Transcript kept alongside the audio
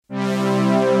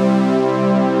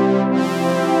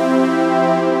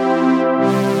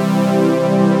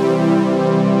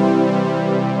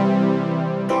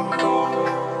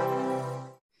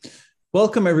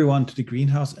Welcome everyone to the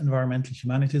Greenhouse Environmental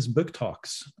Humanities Book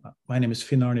Talks. My name is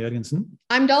Finn Arne Jørgensen.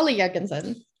 I'm Dolly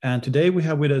Jørgensen. And today we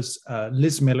have with us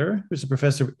Liz Miller, who's a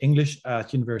professor of English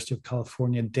at University of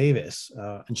California, Davis.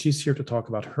 And she's here to talk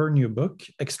about her new book,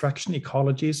 Extraction,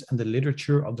 Ecologies, and the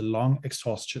Literature of the Long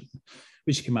Exhaustion,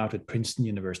 which came out at Princeton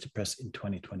University Press in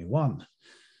 2021.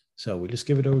 So we'll just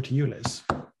give it over to you, Liz.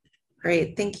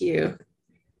 Great, thank you.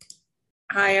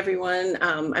 Hi, everyone.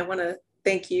 I want to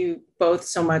thank you both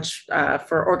so much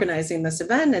for organizing this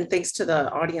event, and thanks to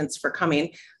the audience for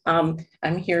coming.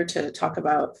 I'm here to talk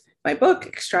about my book,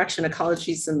 Extraction,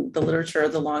 Ecologies, and the Literature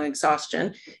of the Long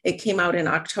Exhaustion. It came out in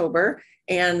October,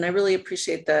 and I really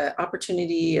appreciate the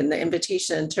opportunity and the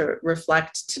invitation to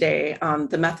reflect today on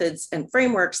the methods and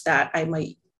frameworks that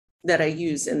I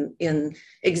use in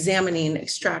examining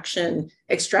extraction,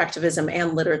 extractivism,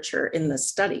 and literature in this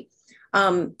study.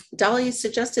 Dolly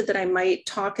suggested that I might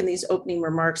talk in these opening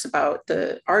remarks about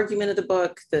the argument of the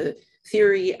book, the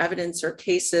theory, evidence, or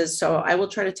cases. So I will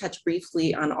try to touch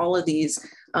briefly on all of these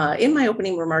in my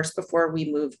opening remarks before we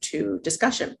move to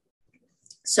discussion.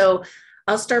 So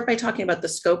I'll start by talking about the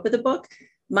scope of the book.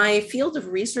 My field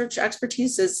of research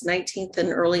expertise is 19th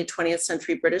and early 20th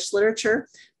century British literature,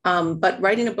 but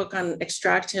writing a book on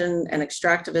extraction and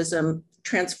extractivism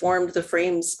transformed the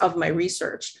frames of my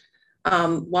research.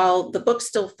 While the book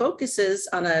still focuses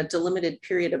on a delimited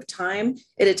period of time,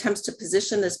 it attempts to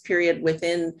position this period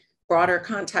within broader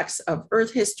contexts of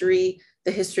Earth history,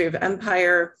 the history of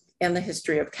empire, and the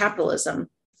history of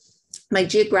capitalism. My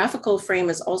geographical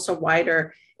frame is also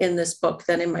wider in this book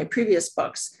than in my previous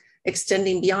books,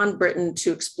 extending beyond Britain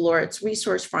to explore its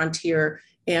resource frontier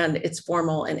and its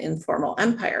formal and informal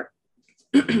empire.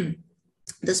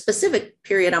 The specific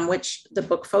period on which the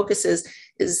book focuses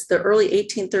is the early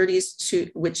 1830s,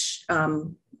 which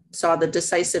saw the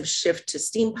decisive shift to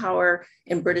steam power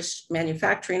in British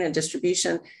manufacturing and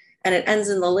distribution, and it ends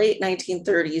in the late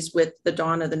 1930s with the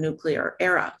dawn of the nuclear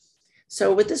era.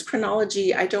 So with this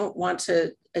chronology,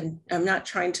 I'm not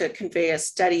trying to convey a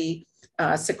steady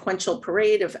sequential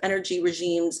parade of energy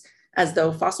regimes as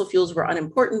though fossil fuels were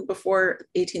unimportant before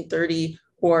 1830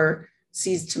 or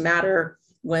ceased to matter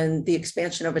when the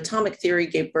expansion of atomic theory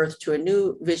gave birth to a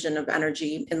new vision of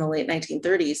energy in the late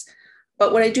 1930s.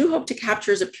 But what I do hope to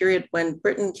capture is a period when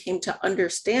Britain came to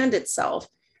understand itself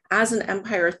as an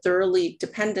empire thoroughly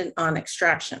dependent on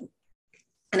extraction,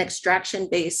 an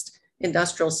extraction-based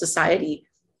industrial society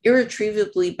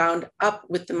irretrievably bound up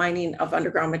with the mining of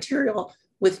underground material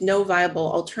with no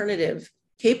viable alternative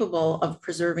capable of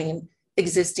preserving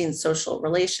existing social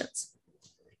relations.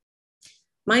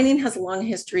 Mining has a long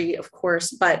history, of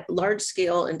course, but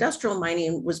large-scale industrial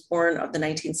mining was born of the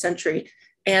 19th century,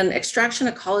 and Extraction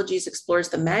Ecologies explores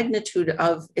the magnitude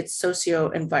of its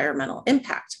socio-environmental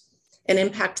impact, an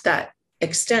impact that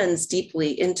extends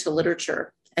deeply into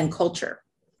literature and culture.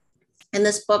 In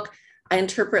this book, I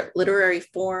interpret literary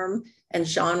form and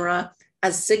genre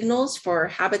as signals for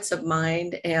habits of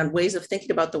mind and ways of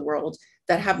thinking about the world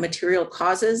that have material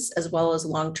causes as well as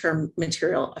long-term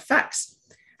material effects.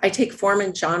 I take form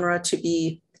and genre to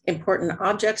be important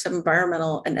objects of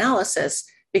environmental analysis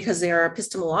because they are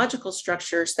epistemological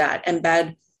structures that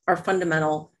embed our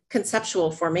fundamental conceptual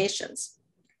formations.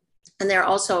 And they're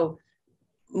also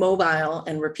mobile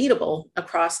and repeatable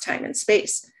across time and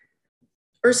space.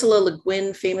 Ursula Le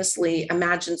Guin famously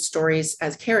imagined stories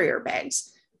as carrier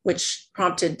bags, which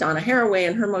prompted Donna Haraway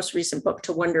in her most recent book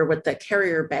to wonder what the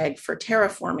carrier bag for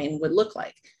terraforming would look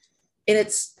like. In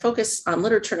its focus on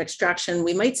literature and extraction,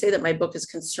 we might say that my book is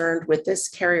concerned with this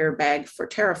carrier bag for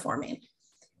terraforming.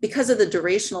 Because of the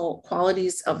durational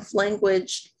qualities of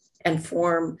language and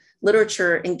form,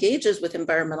 literature engages with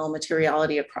environmental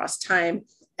materiality across time.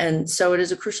 And so it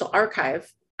is a crucial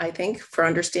archive, I think, for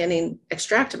understanding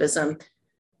extractivism.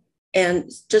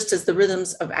 And just as the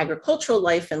rhythms of agricultural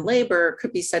life and labor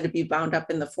could be said to be bound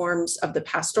up in the forms of the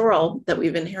pastoral that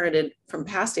we've inherited from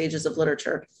past ages of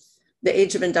literature, the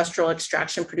age of industrial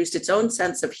extraction produced its own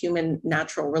sense of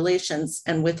human-natural relations,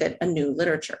 and with it, a new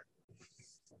literature.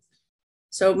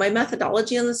 So my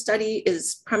methodology in the study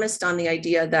is premised on the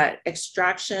idea that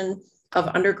extraction of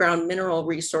underground mineral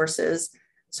resources,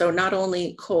 so not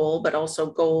only coal, but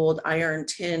also gold, iron,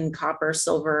 tin, copper,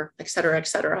 silver, et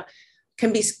cetera,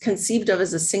 can be conceived of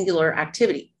as a singular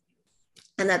activity,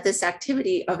 and that this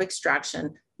activity of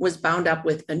extraction was bound up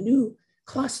with a new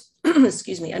cluster,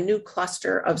 a new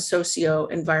cluster of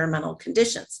socio-environmental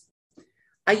conditions.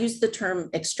 I use the term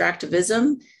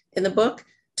extractivism in the book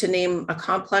to name a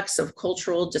complex of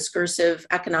cultural, discursive,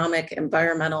 economic,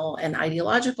 environmental, and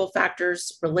ideological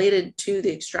factors related to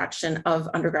the extraction of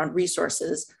underground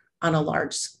resources on a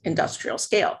large industrial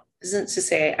scale. isn't to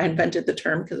say I invented the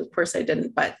term, because of course I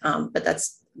didn't, but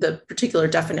that's the particular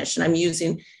definition I'm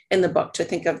using in the book to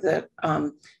think of the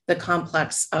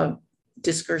complex of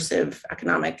discursive,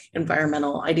 economic,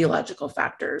 environmental, ideological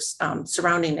factors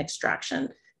surrounding extraction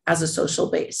as a social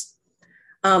base.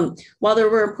 While there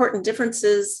were important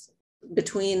differences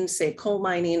between, say, coal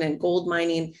mining and gold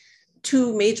mining,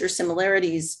 two major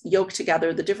similarities yoke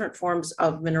together the different forms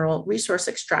of mineral resource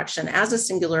extraction as a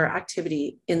singular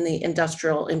activity in the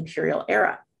industrial imperial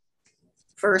era.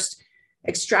 First,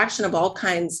 extraction of all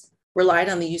kinds relied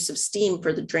on the use of steam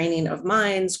for the draining of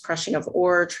mines, crushing of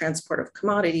ore, transport of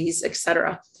commodities,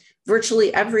 etc.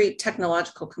 Virtually every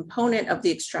technological component of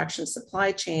the extraction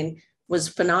supply chain was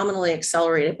phenomenally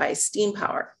accelerated by steam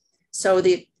power. So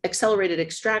the accelerated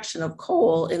extraction of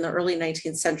coal in the early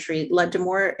 19th century led to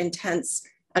more intense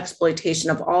exploitation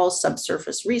of all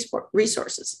subsurface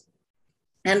resources,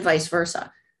 and vice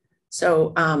versa.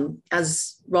 So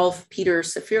as Rolf Peter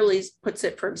Sefirli puts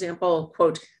it, for example,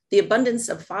 quote, "The abundance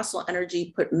of fossil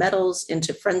energy put metals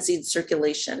into frenzied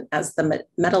circulation as the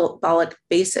metabolic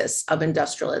basis of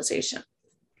industrialization."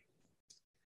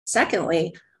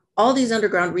 Secondly, all these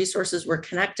underground resources were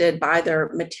connected by their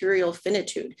material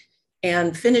finitude,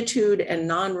 and finitude and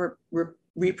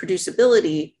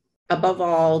non-reproducibility, above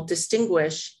all,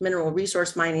 distinguish mineral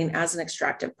resource mining as an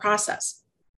extractive process.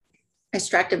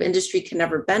 Extractive industry can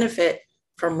never benefit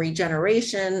from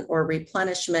regeneration or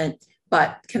replenishment,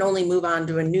 but can only move on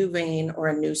to a new vein or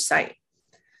a new site.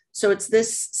 So it's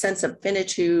this sense of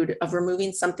finitude, of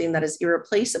removing something that is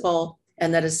irreplaceable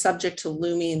and that is subject to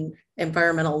looming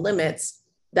environmental limits,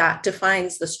 that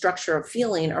defines the structure of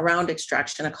feeling around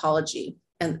extraction ecology,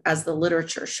 and as the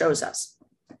literature shows us.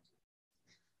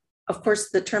 Of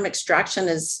course, the term extraction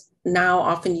is now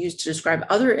often used to describe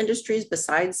other industries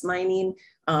besides mining.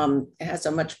 It has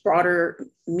a much broader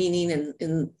meaning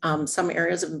in some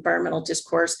areas of environmental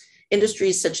discourse.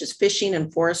 Industries such as fishing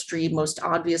and forestry most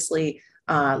obviously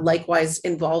likewise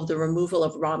involve the removal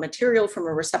of raw material from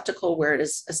a receptacle where it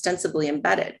is ostensibly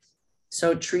embedded.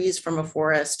 So trees from a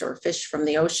forest or fish from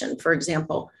the ocean, for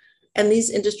example. And these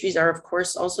industries are, of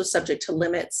course, also subject to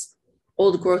limits.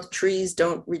 Old growth trees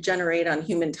don't regenerate on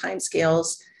human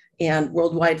timescales, and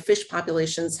worldwide fish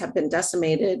populations have been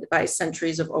decimated by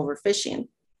centuries of overfishing.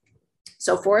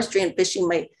 So forestry and fishing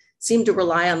might seem to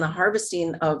rely on the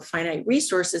harvesting of finite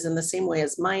resources in the same way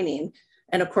as mining.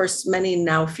 And of course, many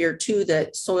now fear too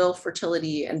that soil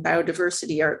fertility and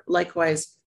biodiversity are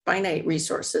likewise finite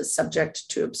resources subject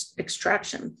to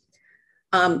extraction.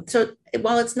 So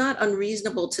while it's not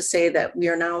unreasonable to say that we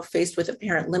are now faced with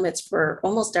apparent limits for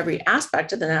almost every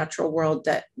aspect of the natural world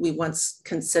that we once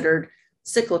considered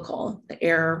cyclical, the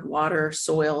air, water,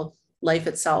 soil, life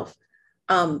itself,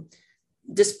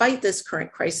 despite this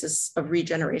current crisis of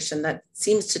regeneration that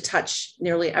seems to touch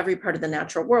nearly every part of the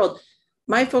natural world,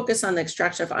 I focus on the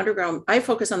extraction of underground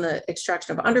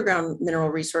mineral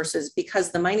resources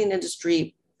because the mining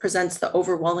industry presents the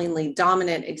overwhelmingly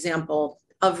dominant example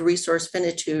of resource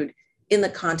finitude in the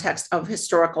context of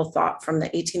historical thought from the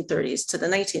 1830s to the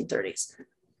 1930s.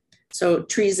 So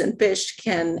trees and fish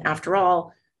can, after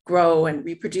all, grow and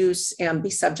reproduce and be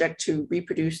subject to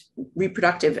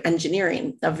reproductive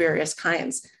engineering of various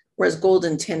kinds, whereas gold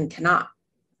and tin cannot.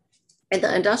 In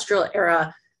the industrial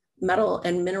era, metal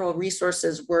and mineral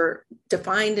resources were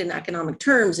defined in economic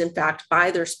terms, in fact,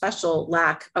 by their special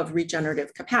lack of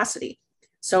regenerative capacity.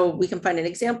 So we can find an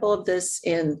example of this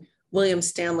in William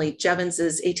Stanley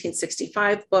Jevons's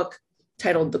 1865 book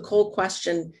titled The Coal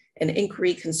Question, an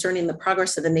inquiry concerning the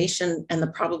progress of the nation and the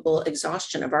probable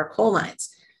exhaustion of our coal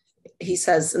mines. He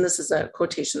says, and this is a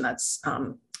quotation that's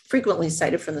frequently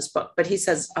cited from this book, but he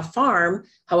says, "A farm,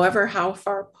 however how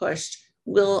far pushed,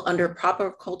 will under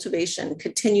proper cultivation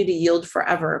continue to yield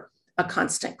forever a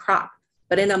constant crop.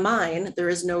 But in a mine, there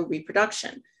is no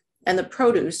reproduction, and the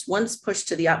produce, once pushed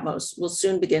to the utmost, will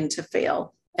soon begin to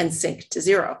fail and sink to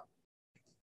zero."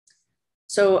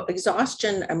 So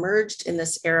exhaustion emerged in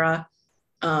this era,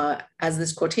 as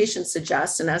this quotation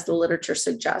suggests, and as the literature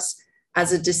suggests,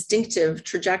 as a distinctive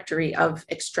trajectory of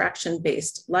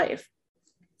extraction-based life.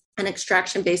 An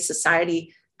extraction-based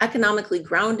society, economically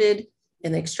grounded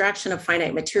in the extraction of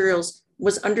finite materials,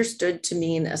 was understood to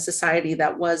mean a society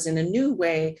that was, in a new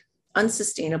way,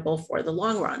 unsustainable for the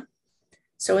long run.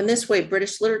 So in this way,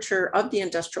 British literature of the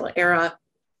industrial era,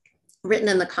 written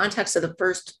in the context of the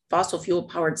first fossil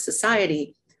fuel-powered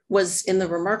society, was in the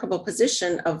remarkable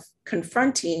position of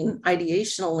confronting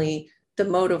ideationally the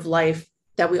mode of life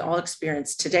that we all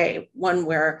experience today, one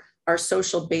where our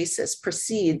social basis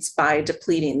proceeds by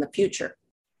depleting the future.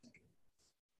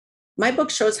 My book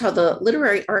shows how the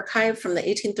literary archive from the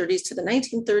 1830s to the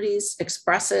 1930s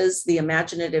expresses the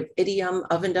imaginative idiom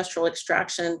of industrial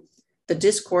extraction, the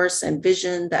discourse and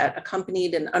vision that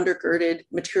accompanied and undergirded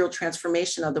material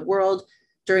transformation of the world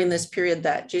during this period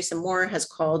that Jason Moore has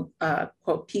called,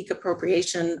 quote, peak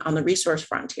appropriation on the resource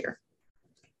frontier.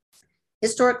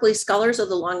 Historically, scholars of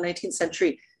the long 19th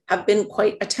century have been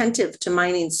quite attentive to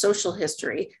mining's social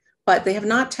history, but they have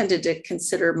not tended to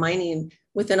consider mining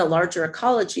within a larger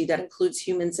ecology that includes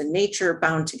humans and nature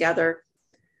bound together.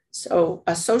 So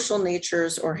a social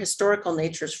natures or historical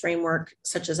natures framework,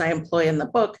 such as I employ in the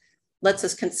book, lets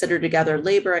us consider together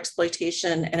labor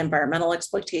exploitation and environmental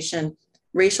exploitation,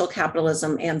 racial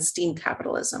capitalism and steam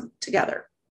capitalism together.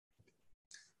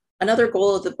 Another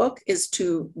goal of the book is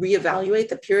to reevaluate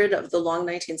the period of the long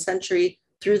 19th century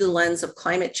through the lens of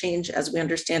climate change as we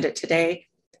understand it today,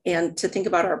 and to think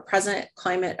about our present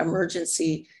climate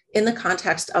emergency in the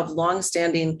context of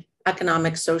longstanding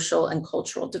economic, social, and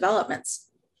cultural developments.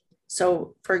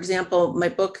 So, for example, my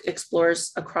book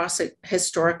explores a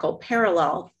cross-historical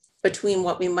parallel between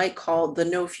what we might call the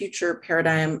no future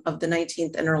paradigm of the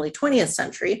 19th and early 20th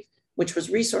century, which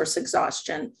was resource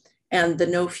exhaustion, and the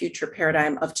no future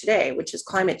paradigm of today, which is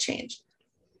climate change.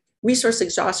 Resource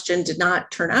exhaustion did not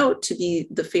turn out to be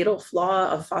the fatal flaw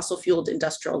of fossil-fueled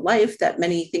industrial life that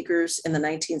many thinkers in the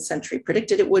 19th century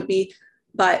predicted it would be.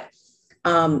 But,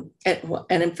 and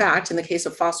in fact, in the case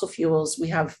of fossil fuels, we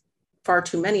have far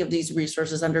too many of these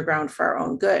resources underground for our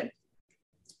own good.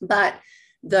 But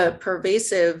the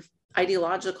pervasive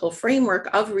ideological framework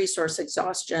of resource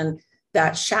exhaustion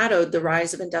that shadowed the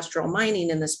rise of industrial mining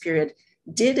in this period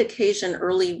did occasion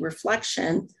early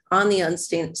reflection on the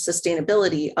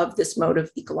unsustainability of this mode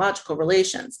of ecological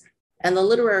relations. And the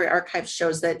literary archive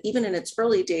shows that even in its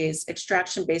early days,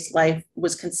 extraction-based life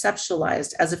was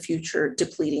conceptualized as a future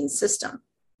depleting system.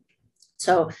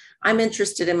 So I'm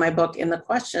interested in my book in the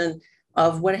question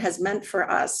of what it has meant for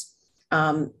us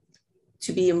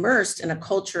to be immersed in a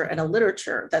culture and a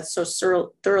literature that's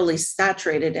so thoroughly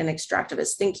saturated in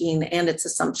extractivist thinking and its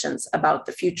assumptions about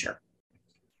the future.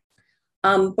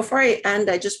 Before I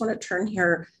end, I just want to turn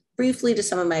here briefly to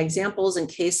some of my examples and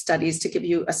case studies to give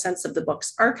you a sense of the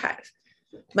book's archive.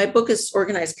 My book is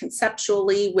organized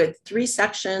conceptually with 3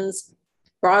 sections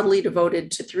broadly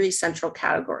devoted to 3 central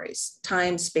categories: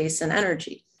 time, space, and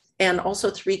energy, and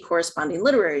also 3 corresponding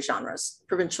literary genres: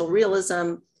 provincial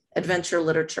realism, adventure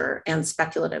literature, and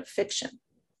speculative fiction.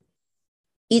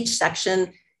 Each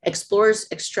section explores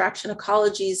extraction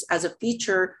ecologies as a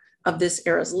feature of this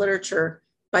era's literature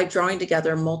by drawing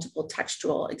together multiple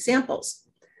textual examples.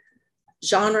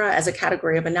 Genre as a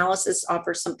category of analysis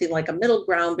offers something like a middle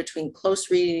ground between close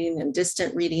reading and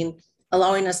distant reading,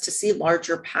 allowing us to see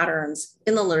larger patterns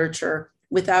in the literature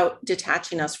without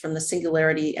detaching us from the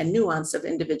singularity and nuance of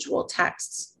individual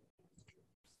texts.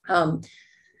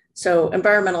 So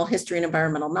environmental history and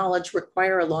environmental knowledge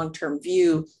require a long-term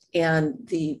view, and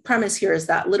the premise here is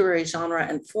that literary genre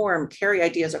and form carry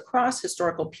ideas across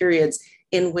historical periods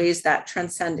in ways that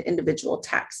transcend individual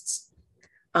texts.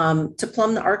 To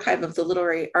plumb the archive of the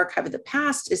literary archive of the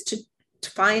past is to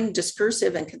find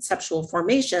discursive and conceptual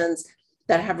formations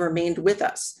that have remained with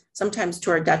us, sometimes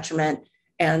to our detriment,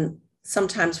 and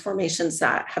sometimes formations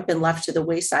that have been left to the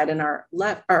wayside and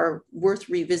are worth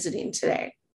revisiting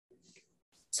today.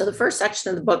 So the first section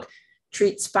of the book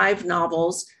treats 5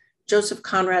 novels: Joseph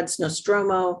Conrad's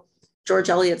Nostromo, George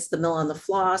Eliot's The Mill on the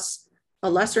Floss, a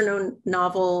lesser known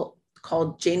novel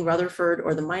called Jane Rutherford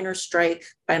or The Miners' Strike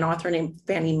by an author named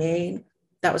Fannie Mae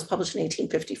that was published in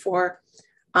 1854,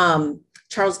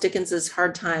 Charles Dickens's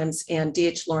Hard Times, and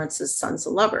D.H. Lawrence's Sons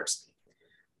and Lovers.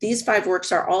 These 5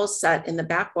 works are all set in the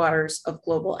backwaters of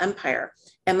global empire.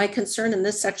 And my concern in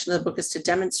this section of the book is to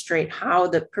demonstrate how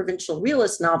the provincial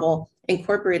realist novel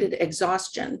incorporated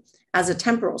exhaustion as a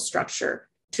temporal structure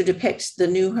to depict the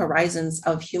new horizons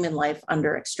of human life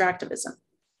under extractivism.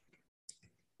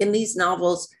 In these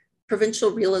novels,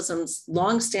 provincial realism's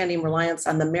longstanding reliance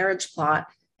on the marriage plot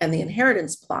and the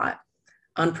inheritance plot,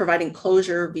 on providing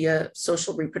closure via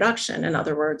social reproduction, in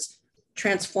other words,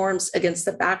 transforms against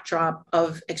the backdrop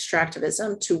of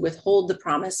extractivism to withhold the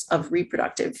promise of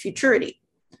reproductive futurity.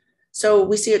 So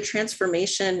we see a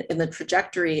transformation in the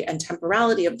trajectory and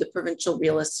temporality of the provincial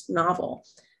realist novel.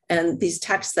 And these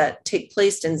texts that take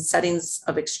place in settings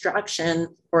of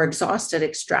extraction or exhausted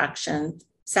extraction,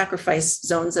 sacrifice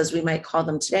zones as we might call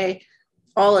them today,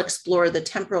 all explore the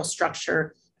temporal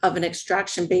structure of an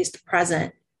extraction-based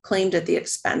present claimed at the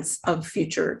expense of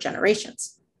future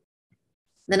generations.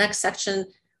 The next section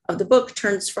of the book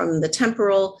turns from the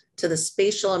temporal to the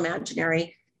spatial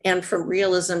imaginary and from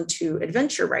realism to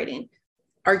adventure writing.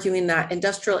 arguing that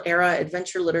industrial era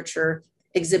adventure literature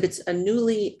exhibits a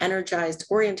newly energized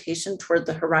orientation toward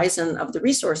the horizon of the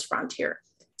resource frontier,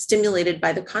 stimulated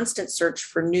by the constant search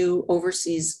for new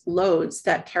overseas lodes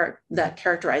that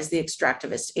characterize the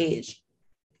extractivist age.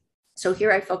 So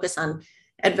here I focus on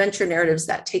adventure narratives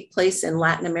that take place in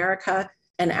Latin America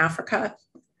and Africa,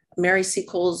 Mary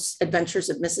Seacole's Adventures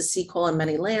of Mrs. Seacole in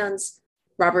Many Lands,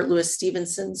 Robert Louis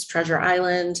Stevenson's Treasure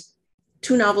Island,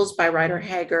 two novels by Rider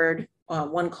Haggard,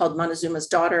 one called Montezuma's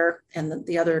Daughter and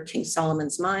the other King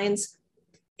Solomon's Mines.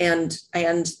 And I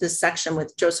end this section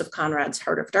with Joseph Conrad's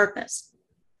Heart of Darkness.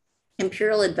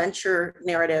 Imperial adventure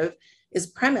narrative is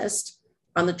premised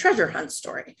on the treasure hunt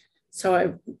story. So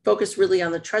I focus really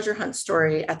on the treasure hunt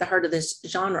story at the heart of this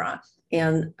genre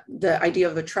and the idea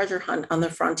of a treasure hunt on the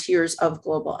frontiers of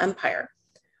global empire.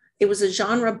 It was a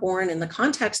genre born in the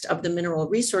context of the mineral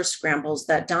resource scrambles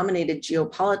that dominated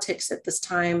geopolitics at this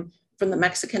time, from the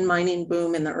Mexican mining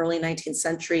boom in the early 19th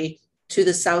century to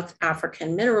the South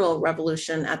African mineral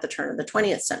revolution at the turn of the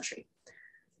 20th century.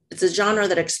 It's a genre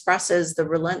that expresses the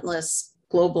relentless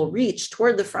global reach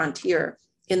toward the frontier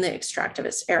in the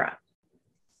extractivist era.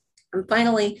 And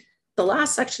finally, the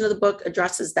last section of the book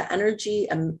addresses the energy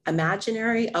and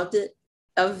imaginary of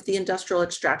the industrial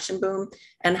extraction boom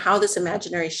and how this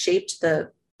imaginary shaped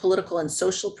the political and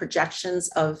social projections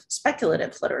of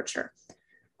speculative literature.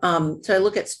 So I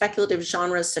look at speculative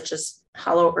genres such as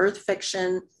hollow earth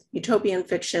fiction, utopian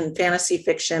fiction, fantasy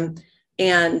fiction,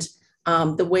 and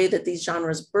the way that these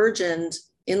genres burgeoned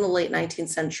in the late 19th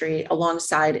century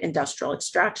alongside industrial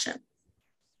extraction.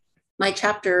 My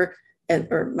chapter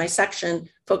or my section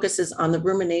focuses on the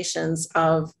ruminations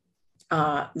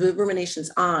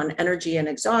on energy and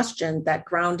exhaustion that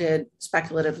grounded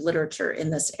speculative literature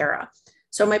in this era.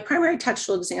 So my primary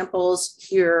textual examples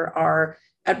here are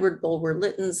Edward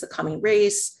Bulwer-Lytton's The Coming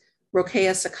Race,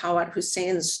 Rokeya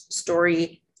Sakawat-Hussein's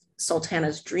story,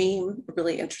 Sultana's Dream, a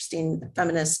really interesting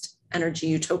feminist energy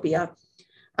utopia,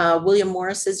 William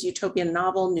Morris's utopian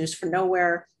novel, News for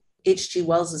Nowhere, H.G.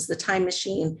 Wells's The Time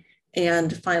Machine,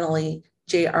 and finally,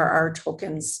 J.R.R.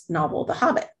 Tolkien's novel, The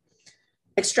Hobbit.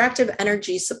 Extractive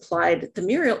energy supplied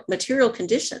the material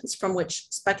conditions from which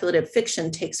speculative fiction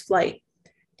takes flight.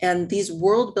 And these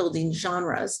world-building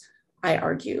genres, I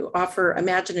argue, offer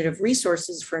imaginative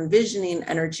resources for envisioning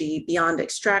energy beyond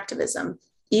extractivism,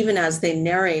 even as they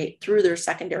narrate through their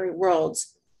secondary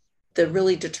worlds the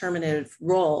really determinative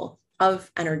role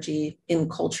of energy in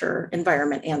culture,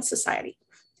 environment, and society.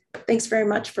 Thanks very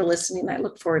much for listening. I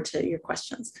look forward to your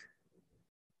questions.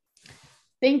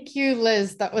 Thank you,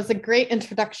 Liz. That was a great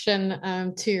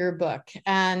introduction to your book.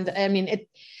 And I mean,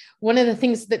 one of the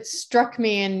things that struck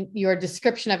me in your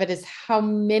description of it is how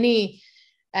many,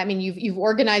 I mean, you've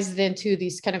organized it into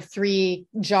these kind of three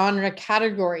genre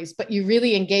categories, but you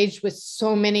really engaged with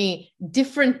so many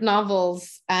different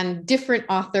novels and different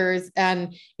authors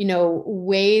and, you know,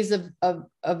 ways of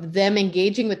them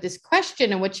engaging with this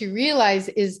question. And what you realize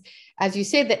is, as you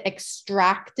say, that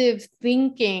extractive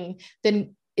thinking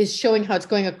then is showing how it's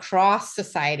going across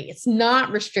society. It's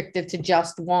not restricted to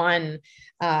just one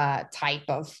type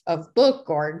of book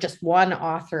or just one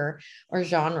author or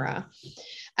genre.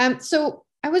 So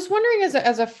I was wondering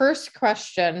as a first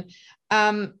question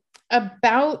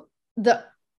about the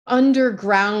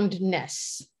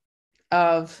undergroundness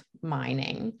of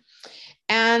mining.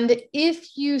 And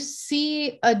if you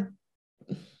see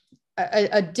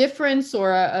a difference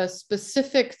or a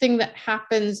specific thing that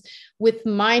happens with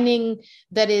mining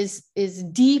that is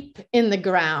deep in the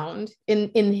ground,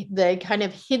 in the kind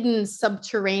of hidden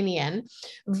subterranean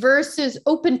versus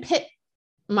open pit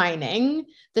mining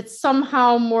that's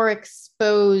somehow more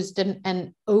exposed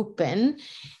and open.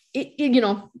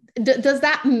 Does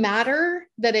that matter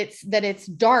that it's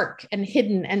dark and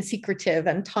hidden and secretive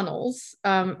and tunnels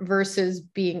versus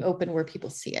being open where people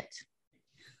see it?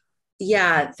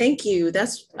 Yeah, thank you.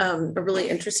 That's a really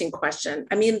interesting question.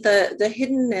 I mean, the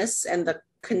hiddenness and the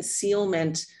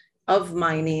concealment of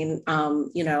mining,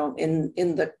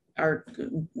 in our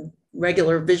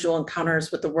regular visual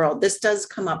encounters with the world, this does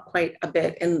come up quite a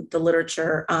bit in the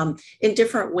literature in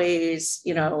different ways,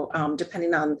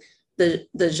 depending on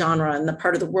the genre and the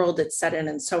part of the world it's set in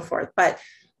and so forth. But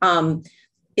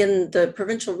in the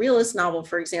Provincial Realist novel,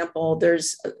 for example,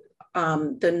 there's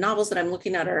the novels that I'm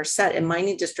looking at are set in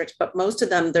mining districts, but most of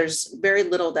them, there's very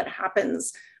little that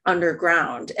happens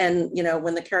underground. And,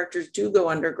 when the characters do go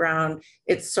underground,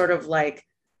 it's sort of like,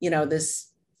 this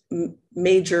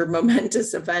major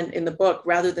momentous event in the book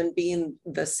rather than being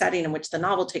the setting in which the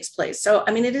novel takes place. So,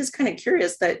 I mean, it is kind of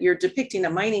curious that you're depicting a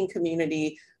mining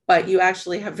community, but you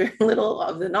actually have very little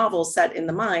of the novel set in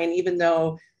the mine, even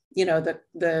though,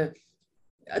 the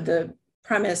the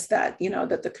premise that,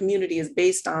 that the community is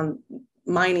based on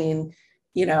mining,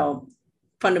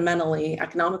 fundamentally,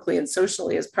 economically, and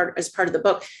socially as part of the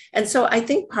book. And so I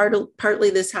think partly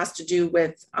this has to do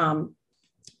with,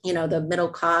 the middle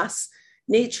class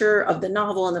nature of the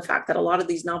novel and the fact that a lot of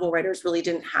these novel writers really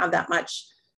didn't have that much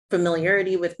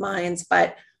familiarity with mines.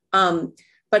 But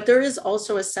there is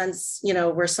also a sense,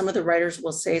 where some of the writers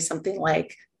will say something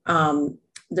like,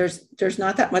 there's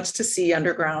not that much to see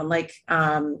underground. Like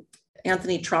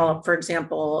Anthony Trollope, for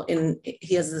example,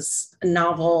 he has this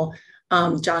novel,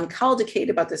 John Caldecott,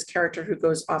 about this character who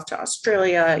goes off to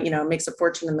Australia, makes a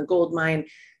fortune in the gold mine,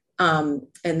 and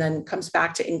then comes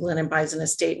back to England and buys an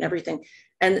estate and everything.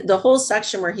 And the whole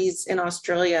section where he's in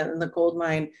Australia in the gold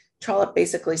mine, Trollope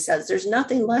basically says there's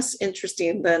nothing less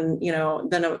interesting than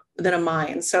a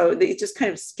mine. So it just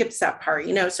kind of skips that part,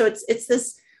 So it's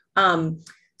this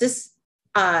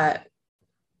kind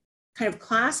of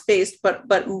class-based, but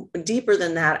deeper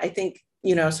than that, I think,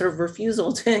 sort of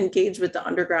refusal to engage with the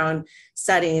underground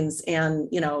settings and,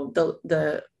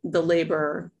 the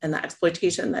labor and the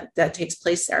exploitation that takes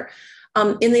place there.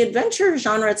 In the adventure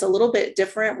genre, it's a little bit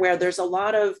different, where there's a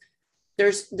lot of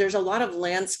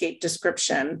landscape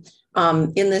description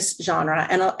in this genre,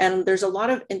 and there's a lot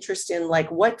of interest in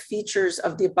like what features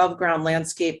of the above ground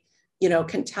landscape,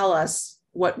 can tell us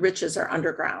what riches are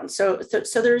underground. So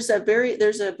there's a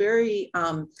very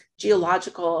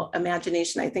geological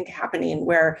imagination, I think, happening,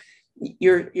 where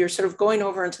you're sort of going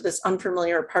over into this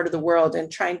unfamiliar part of the world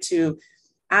and trying to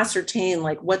ascertain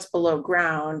like what's below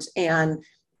ground and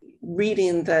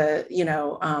reading the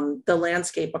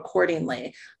landscape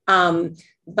accordingly.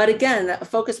 But again,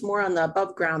 focus more on the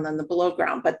above ground than the below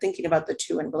ground, but thinking about the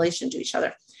two in relation to each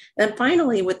other. And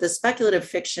finally, with the speculative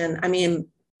fiction, I mean,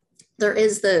 there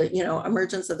is the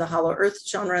emergence of the Hollow Earth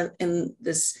genre in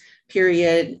this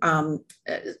period,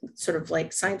 sort of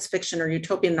like science fiction or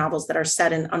utopian novels that are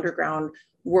set in underground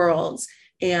worlds.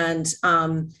 And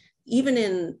even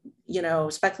in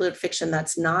speculative fiction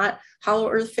that's not Hollow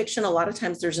Earth fiction, a lot of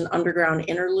times there's an underground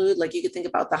interlude. Like you could think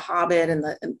about The Hobbit and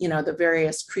the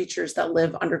various creatures that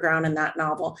live underground in that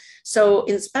novel. So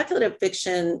in speculative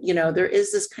fiction, there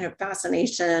is this kind of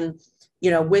fascination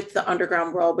with the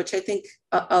underground world, which I think,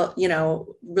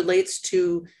 relates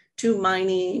to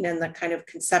mining and the kind of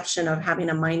conception of having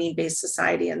a mining-based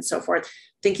society and so forth.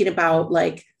 Thinking about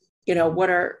like, what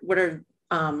are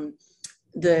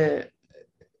the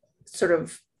sort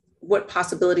of what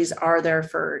possibilities are there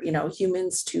for,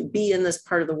 humans to be in this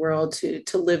part of the world,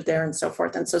 to live there and so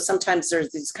forth. And so sometimes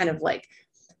there's these kind of like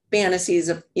fantasies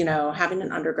of, having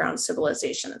an underground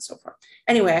civilization and so forth.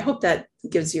 Anyway, I hope that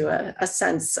gives you a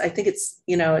sense. I think it's,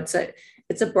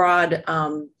 it's a broad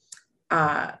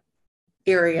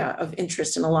area of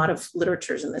interest in a lot of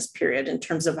literatures in this period in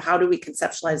terms of how do we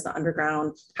conceptualize the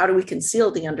underground, how do we conceal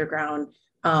the underground,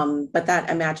 but that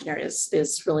imaginary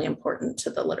is really important to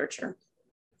the literature.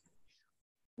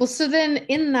 Well, so then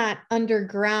in that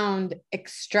underground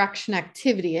extraction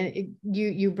activity, and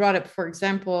you brought up, for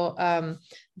example,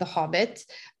 The Hobbit.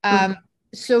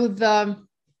 So the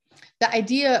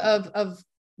idea of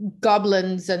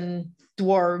goblins and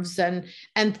dwarves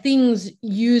and things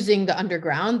using the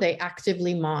underground, they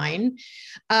actively mine.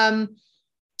 I'm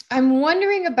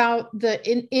wondering about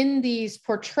in these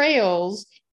portrayals,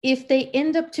 if they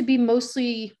end up to be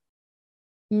mostly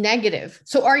negative.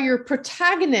 So are your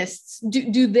protagonists,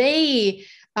 do they,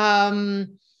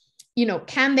 can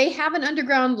they have an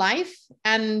underground life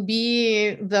and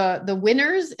be the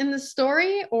winners in the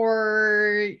story?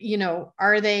 Or,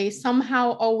 are they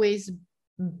somehow always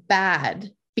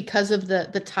bad because of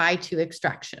the tie to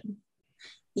extraction?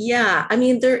 Yeah, I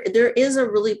mean, there is a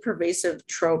really pervasive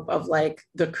trope of like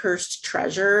the cursed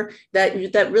treasure that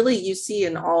really you see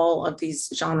in all of these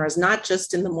genres, not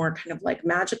just in the more kind of like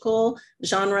magical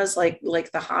genres like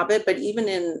The Hobbit, but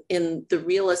even in the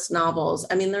realist novels.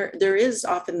 I mean, there is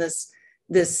often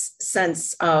this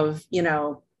sense of,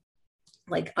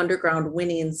 like underground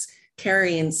winnings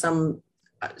carrying some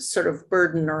sort of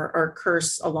burden or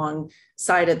curse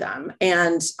alongside of them.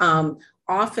 And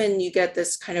often you get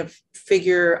this kind of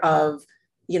figure of,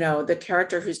 the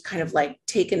character who's kind of like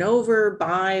taken over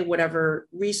by whatever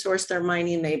resource they're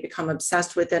mining. They become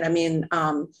obsessed with it. I mean,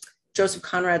 Joseph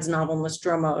Conrad's novel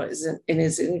Nostromo is an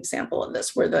example of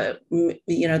this, where the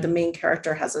main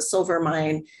character has a silver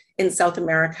mine in South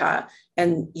America.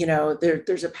 And,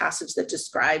 there's a passage that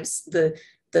describes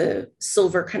the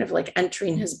silver kind of like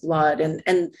entering his blood.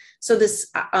 And so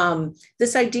this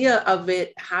idea of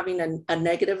it having a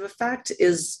negative effect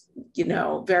is,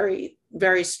 very,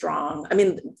 very strong. I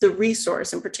mean, the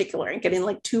resource in particular, and getting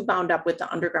like too bound up with the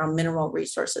underground mineral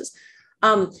resources.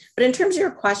 But in terms of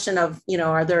your question of,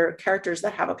 are there characters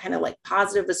that have a kind of like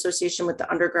positive association with the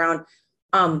underground?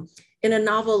 In a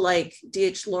novel like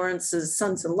D.H. Lawrence's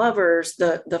Sons and Lovers,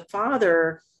 the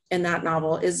father in that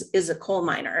novel is a coal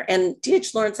miner. And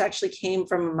D.H. Lawrence actually came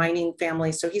from a mining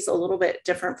family. So he's a little bit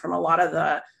different from a lot of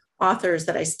the authors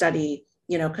that I study,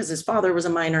 because his father was a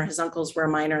miner, his uncles were a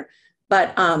miner,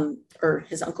 or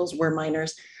his uncles were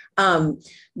miners. But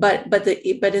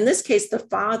in this case, the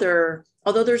father,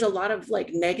 although there's a lot of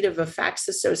like negative effects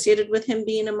associated with him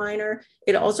being a miner,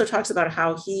 it also talks about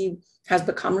how he has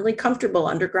become really comfortable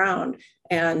underground.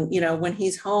 And, when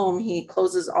he's home, he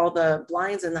closes all the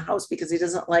blinds in the house because he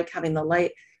doesn't like having the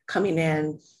light coming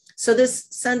in. So this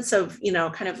sense of,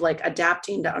 kind of like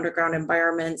adapting to underground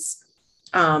environments,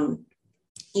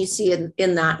 you see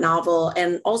in that novel.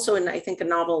 And also in, I think, a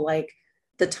novel like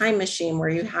The Time Machine, where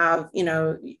you have,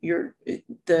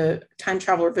 the time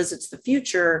traveler visits the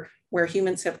future, where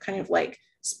humans have kind of like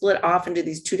split off into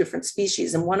these two different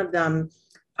species. And one of them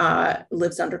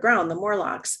lives underground, the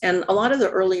Morlocks. And a lot of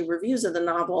the early reviews of the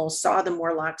novel saw the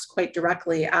Morlocks quite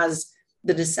directly as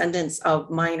the descendants of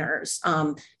miners,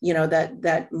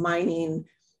 that mining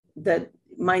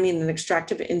and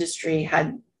extractive industry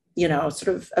had, sort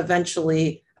of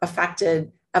eventually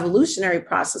affected evolutionary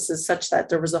processes such that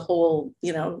there was a whole,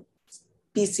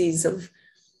 species of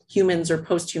humans or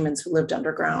post-humans who lived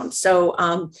underground. So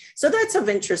that's of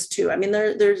interest too. I mean,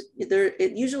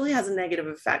 it usually has a negative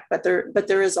effect, but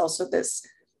there is also this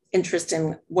interest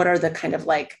in what are the kind of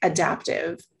like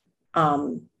adaptive,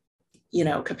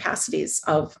 capacities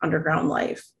of underground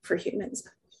life for humans.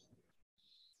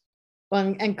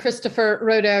 Well, and Christopher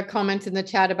wrote a comment in the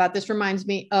chat about this. Reminds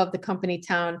me of the company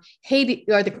town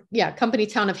company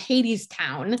town of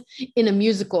Hadestown in a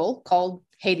musical called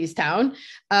Hadestown,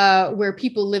 where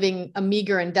people living a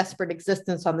meager and desperate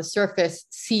existence on the surface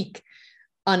seek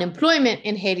unemployment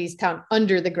in Hadestown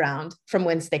under the ground, from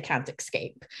whence they can't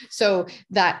escape. So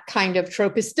that kind of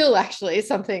trope is still actually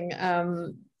something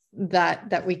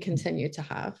that we continue to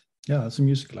have. Yeah, it's a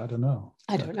musical. I don't know.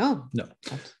 No.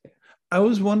 I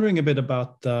was wondering a bit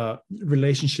about the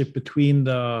relationship between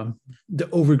the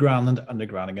overground and the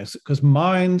underground, I guess, because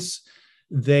mines,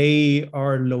 they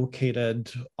are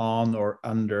located on or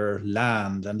under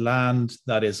land, and land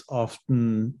that is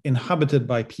often inhabited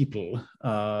by people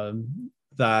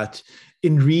that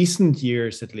in recent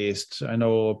years, at least, I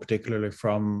know particularly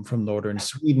from northern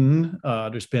Sweden,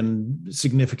 there's been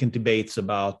significant debates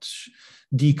about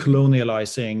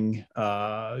decolonializing,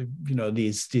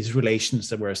 these relations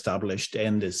that were established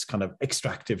in this kind of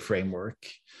extractive framework.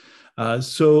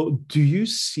 So do you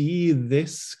see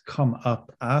this come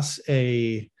up as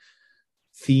a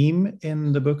theme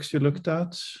in the books you looked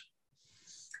at?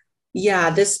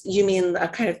 Yeah, you mean a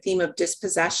kind of theme of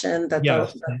dispossession, that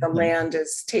the land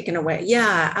is taken away?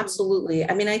 Yeah, absolutely.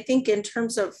 I mean, I think in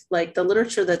terms of like the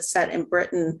literature that's set in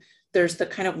Britain, there's the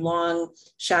kind of long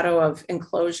shadow of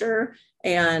enclosure.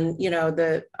 And,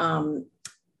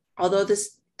 although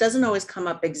this doesn't always come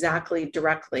up exactly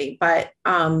directly, but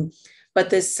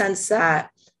this sense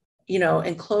that,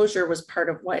 enclosure was part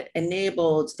of what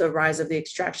enabled the rise of the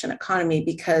extraction economy,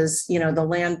 because, the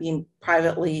land being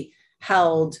privately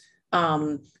held,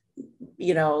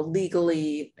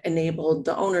 legally enabled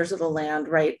the owners of the land,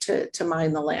 right, to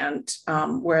mine the land,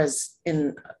 whereas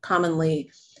in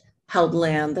commonly held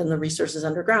land, then the resources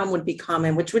underground would be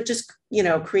common, which would just,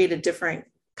 create a different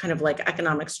kind of like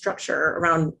economic structure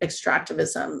around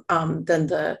extractivism than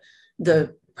the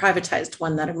privatized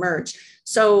one that emerged.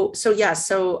 So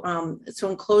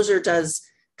enclosure does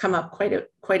come up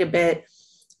quite a bit.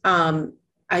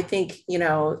 I think,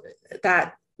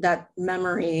 that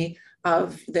memory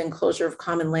of the enclosure of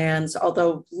common lands,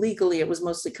 although legally it was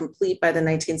mostly complete by the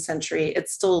 19th century,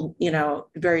 it's still,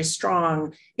 very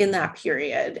strong in that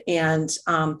period. And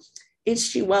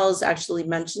H.G. Wells actually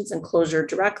mentions enclosure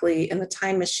directly in The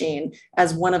Time Machine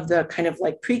as one of the kind of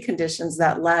like preconditions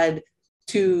that led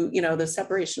to, the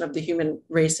separation of the human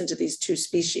race into these two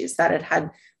species, that it had,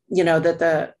 that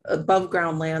the above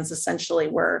ground lands essentially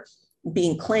were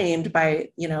being claimed by,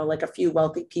 like a few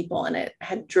wealthy people, and it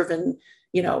had driven,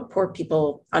 poor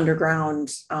people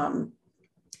underground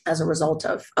as a result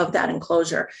of that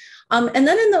enclosure. And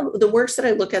then in the works that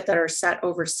I look at that are set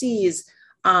overseas,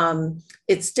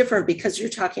 it's different, because you're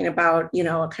talking about,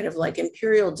 a kind of like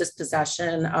imperial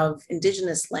dispossession of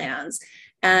indigenous lands.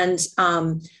 And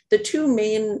the two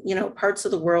main, parts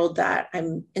of the world that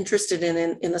I'm interested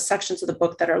in the sections of the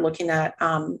book that are looking at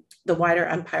the wider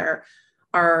empire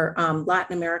are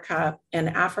Latin America and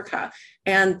Africa.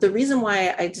 And the reason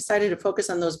why I decided to focus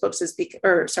on those books is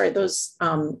those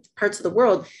parts of the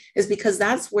world is because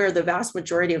that's where the vast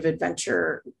majority of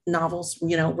adventure novels,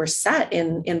 were set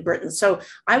in Britain. So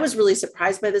I was really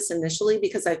surprised by this initially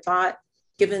because I thought,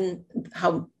 given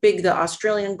how big the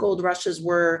Australian gold rushes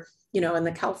were, and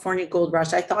the California gold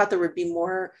rush, I thought there would be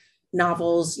more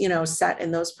novels, set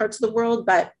in those parts of the world.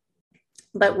 But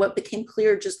what became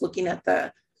clear just looking at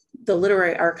the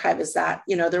literary archive is that,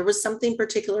 there was something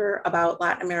particular about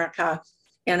Latin America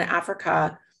and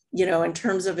Africa, in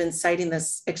terms of inciting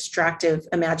this extractive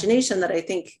imagination that I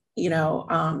think,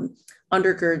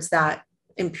 undergirds that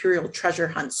imperial treasure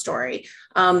hunt story.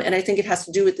 And I think it has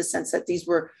to do with the sense that these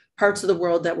were parts of the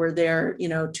world that were there,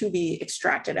 to be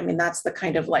extracted. I mean, that's the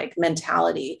kind of like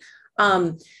mentality.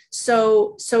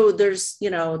 So there's,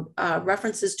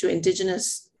 references to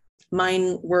indigenous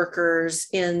mine workers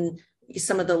in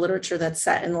some of the literature that's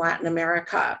set in Latin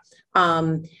America.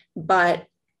 But,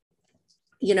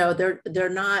 they're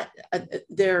not,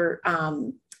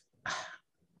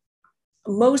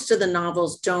 most of the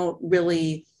novels don't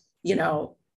really,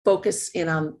 focus in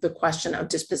on the question of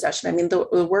dispossession. I mean,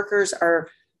 the workers are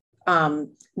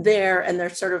there and they're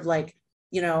sort of like,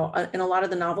 in a lot of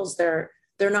the novels, they're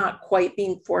not quite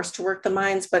being forced to work the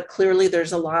mines, but clearly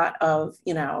there's a lot of,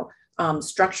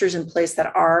 structures in place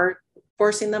that are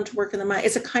forcing them to work in the mine.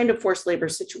 It's a kind of forced labor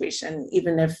situation,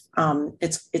 even if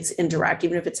it's indirect,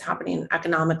 even if it's happening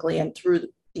economically and through,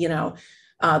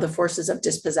 the forces of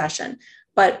dispossession.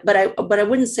 But I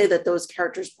wouldn't say that those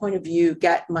characters' point of view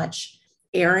get much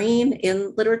airing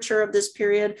in literature of this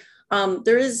period.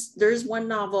 There is one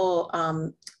novel,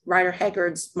 Rider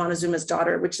Haggard's Montezuma's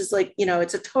Daughter, which is like,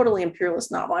 it's a totally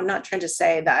imperialist novel. I'm not trying to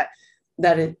say that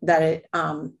it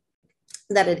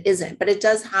isn't, but it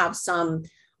does have some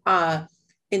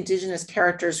indigenous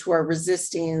characters who are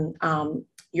resisting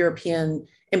European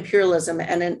imperialism.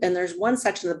 And there's one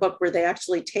section of the book where they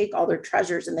actually take all their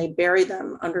treasures and they bury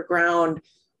them underground,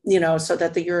 so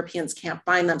that the Europeans can't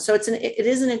find them. So it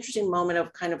is an interesting moment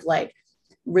of kind of like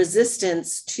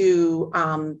resistance to,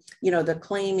 the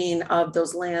claiming of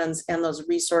those lands and those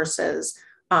resources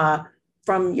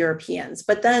from Europeans.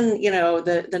 But then,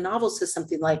 the novel says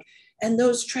something like, and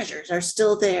those treasures are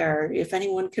still there if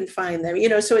anyone can find them,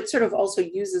 so it sort of also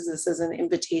uses this as an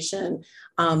invitation,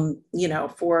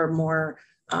 for more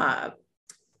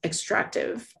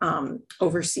extractive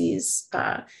overseas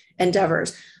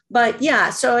endeavors. But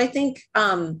yeah, so I think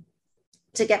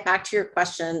to get back to your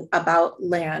question about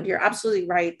land, you're absolutely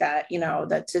right that,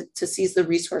 that to seize the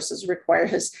resources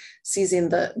requires seizing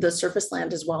the surface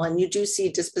land as well. And you do see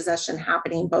dispossession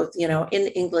happening both, in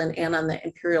England and on the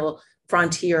imperial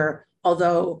frontier.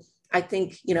 Although I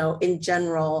think, in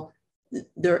general,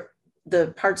 the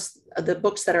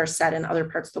books that are set in other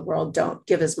parts of the world don't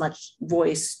give as much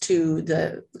voice to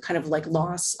the kind of like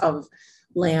loss of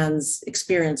lands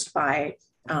experienced by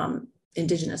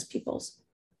indigenous peoples.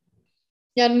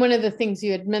 Yeah, and one of the things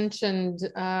you had mentioned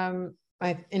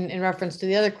in reference to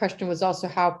the other question was also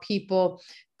how people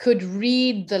could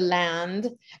read the land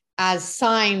as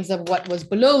signs of what was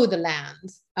below the land,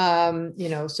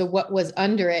 so what was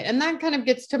under it. And that kind of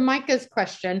gets to Micah's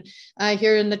question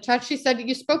here in the chat. She said,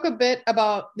 you spoke a bit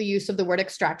about the use of the word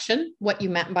extraction, what you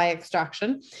meant by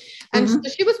extraction. And so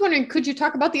she was wondering, could you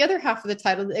talk about the other half of the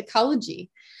title, the ecology?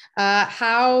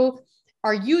 How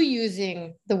are you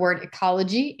using the word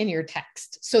ecology in your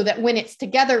text so that when it's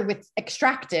together with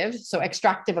extractive, so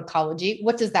extractive ecology,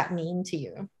 what does that mean to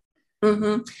you?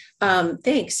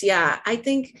 Thanks. Yeah, I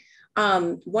think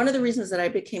one of the reasons that I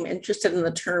became interested in the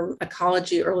term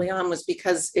ecology early on was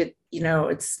because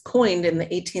it's coined in the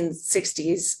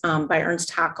 1860s by Ernst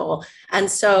Haeckel.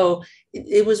 And so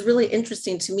it was really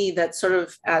interesting to me that sort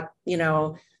of at,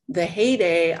 the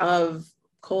heyday of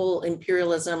coal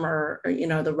imperialism or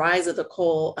the rise of the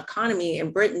coal economy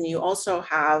in Britain, you also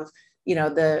have,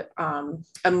 the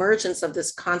emergence of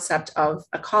this concept of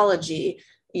ecology,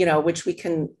 which we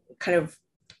can kind of,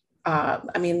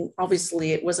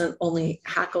 obviously it wasn't only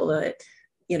Haeckel that,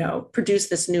 produced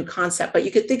this new concept, but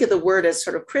you could think of the word as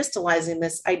sort of crystallizing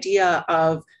this idea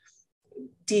of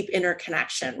deep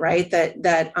interconnection, right? That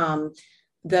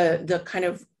the kind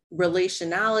of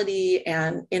relationality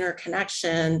and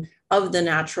interconnection of the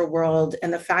natural world,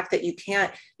 and the fact that you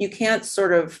can't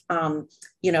sort of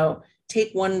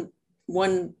take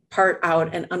one part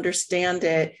out and understand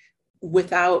it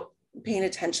without paying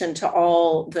attention to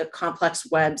all the complex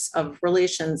webs of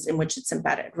relations in which it's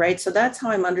embedded, right? So that's how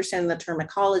I'm understanding the term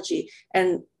ecology.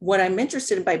 And what I'm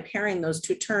interested in by pairing those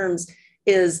two terms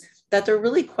is that they're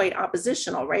really quite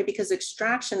oppositional, right? Because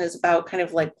extraction is about kind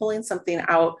of like pulling something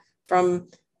out from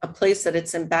a place that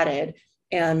it's embedded,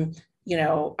 and,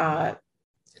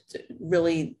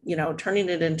 really, turning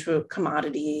it into a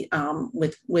commodity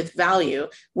with value.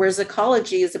 Whereas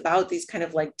ecology is about these kind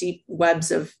of like deep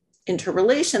webs of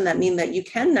interrelation that mean that you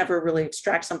can never really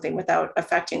extract something without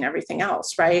affecting everything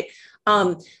else, right?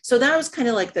 So that was kind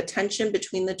of like the tension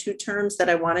between the two terms that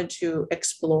I wanted to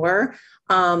explore.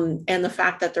 And the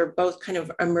fact that they're both kind of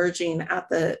emerging at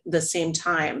the same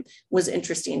time was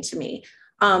interesting to me.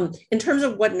 In terms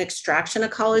of what an extraction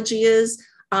ecology is,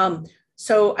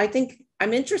 so I think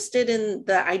I'm interested in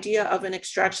the idea of an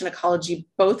extraction ecology,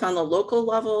 both on the local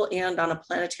level and on a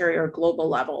planetary or global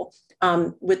level.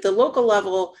 With the local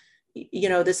level,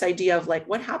 this idea of like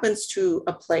what happens to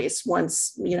a place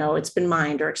once, it's been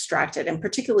mined or extracted, and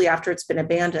particularly after it's been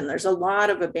abandoned. There's a lot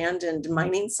of abandoned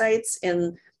mining sites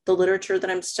in the literature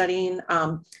that I'm studying,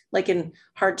 like in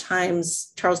Hard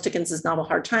Times, Charles Dickens's novel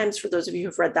Hard Times, for those of you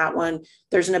who've read that one,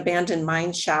 there's an abandoned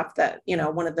mine shaft that,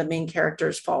 one of the main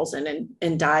characters falls in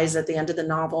and dies at the end of the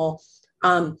novel.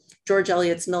 George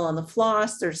Eliot's Mill on the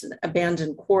Floss, there's an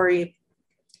abandoned quarry.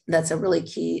 That's a really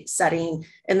key setting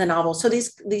in the novel. So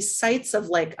these sites of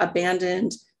like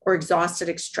abandoned or exhausted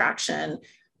extraction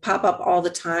pop up all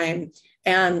the time.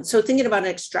 And so thinking about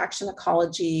an extraction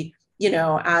ecology,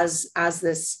 as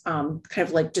this kind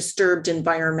of like disturbed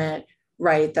environment,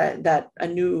 right, that a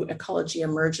new ecology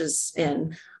emerges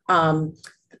in.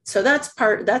 So that's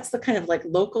the kind of like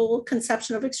local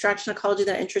conception of extraction ecology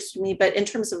that interested me. But in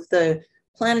terms of the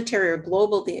planetary or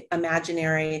global, the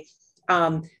imaginary,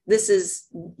 this is,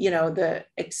 the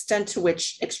extent to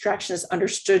which extraction is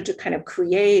understood to kind of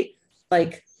create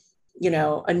like,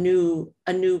 a new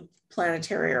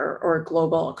planetary or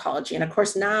global ecology. And of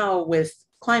course, now with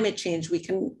climate change, we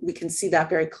can see that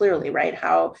very clearly, right?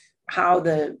 How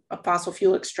the fossil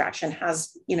fuel extraction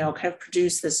has, kind of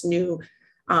produced this new,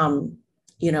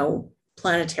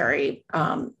 planetary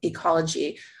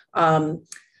ecology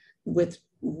with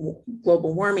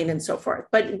global warming and so forth.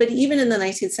 But even in the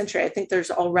 19th century, I think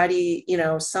there's already,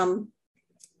 some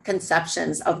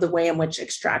conceptions of the way in which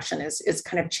extraction is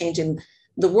kind of changing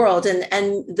the world. And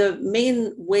the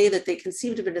main way that they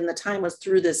conceived of it in the time was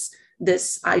through this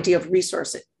idea of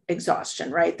resource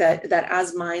exhaustion, right? That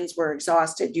as mines were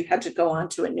exhausted, you had to go on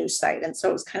to a new site. And so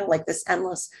it was kind of like this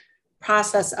endless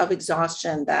process of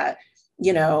exhaustion that,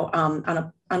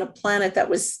 on a planet that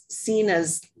was seen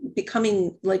as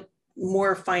becoming like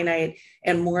more finite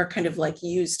and more kind of like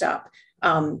used up,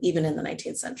 even in the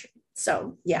 19th century.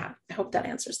 So yeah, I hope that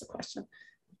answers the question.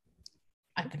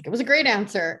 I think it was a great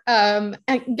answer. And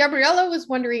Gabriella was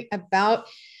wondering about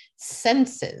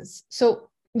senses. So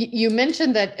you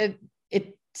mentioned that it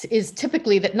is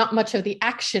typically that not much of the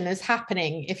action is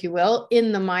happening, if you will,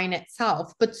 in the mine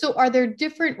itself. But so are there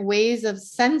different ways of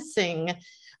sensing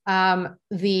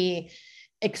the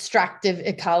extractive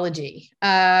ecology?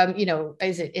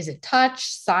 Is it touch,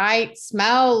 sight,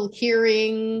 smell,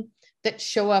 hearing that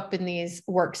show up in these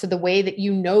works? So the way that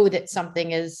that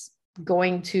something is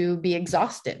going to be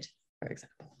exhausted, for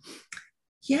example.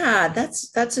 Yeah,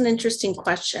 that's an interesting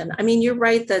question. I mean, you're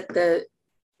right that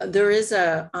there is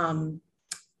a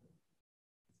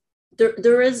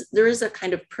there is a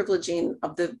kind of privileging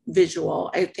of the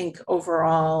visual, I think,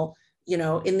 overall,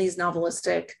 in these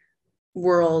novelistic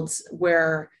worlds,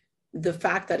 where the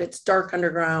fact that it's dark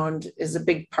underground is a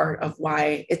big part of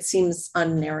why it seems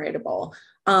unnarratable.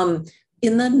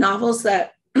 In the novels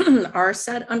that are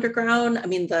set underground, I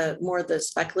mean, the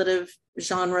speculative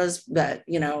genres that,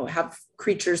 have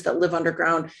creatures that live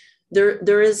underground,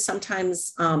 there is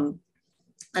sometimes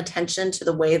attention to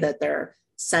the way that their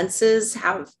senses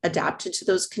have adapted to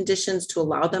those conditions to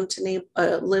allow them to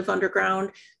live underground.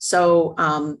 So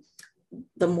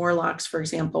the Morlocks, for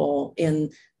example, in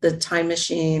the Time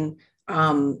Machine,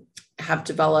 have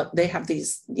developed, they have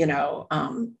these,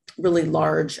 really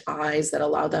large eyes that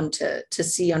allow them to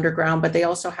see underground, but they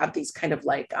also have these kind of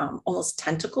like almost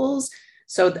tentacles.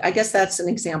 So I guess that's an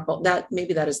example that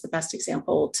maybe that is the best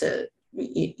example to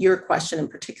your question in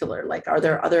particular. Like, are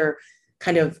there other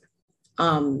kind of,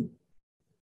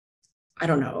 I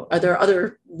don't know, are there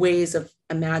other ways of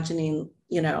imagining,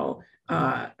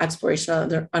 exploration of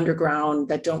the underground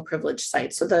that don't privilege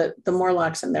sites? So the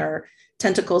Morlocks and their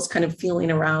tentacles kind of feeling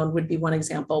around would be one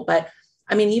example. But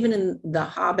I mean, even in The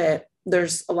Hobbit,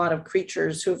 there's a lot of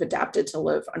creatures who have adapted to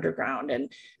live underground,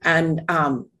 and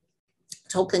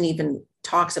Tolkien even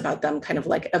talks about them kind of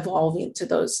like evolving to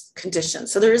those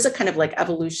conditions. So there is a kind of like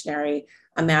evolutionary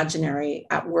imaginary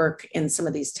at work in some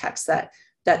of these texts that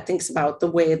thinks about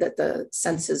the way that the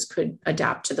senses could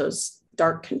adapt to those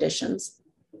dark conditions.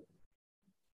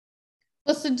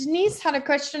 Well, so Denise had a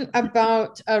question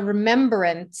about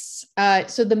remembrance.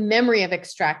 So the memory of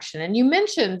extraction, and you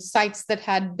mentioned sites that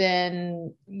had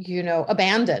been,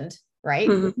 abandoned, right?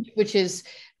 Mm-hmm. Which is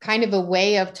kind of a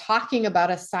way of talking about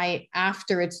a site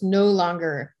after it's no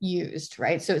longer used,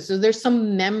 right? So there's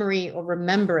some memory or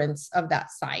remembrance of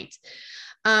that site.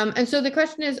 And so the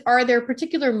question is, are there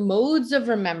particular modes of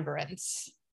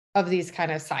remembrance of these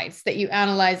kind of sites that you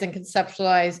analyze and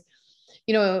conceptualize,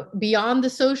 beyond the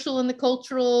social and the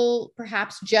cultural,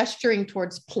 perhaps gesturing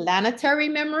towards planetary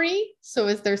memory? So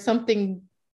is there something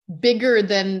bigger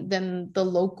than the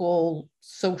local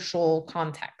social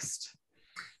context?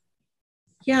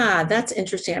 Yeah, that's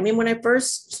interesting. I mean, when I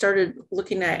first started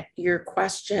looking at your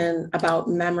question about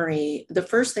memory, the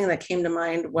first thing that came to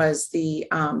mind was the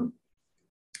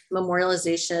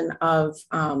memorialization of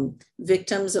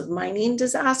victims of mining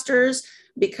disasters,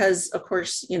 because of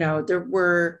course, there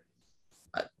were,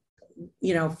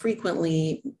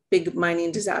 frequently big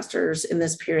mining disasters in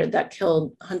this period that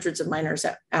killed hundreds of miners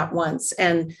at once.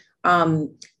 And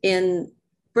in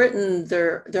Britain,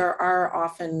 there are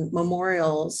often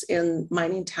memorials in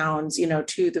mining towns,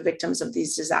 to the victims of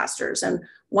these disasters. And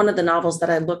one of the novels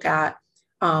that I look at,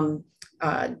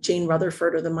 Jane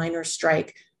Rutherford, or The Miners'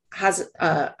 Strike, has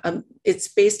it's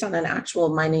based on an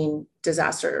actual mining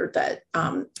disaster that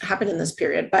happened in this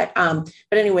period. But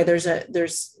anyway, there's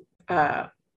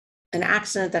an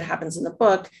accident that happens in the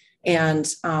book, and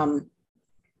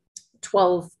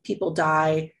 12 people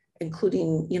die,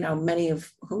 including, many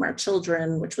of whom are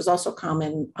children, which was also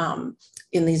common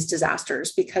in these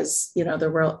disasters, because,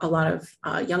 there were a lot of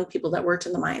young people that worked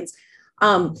in the mines.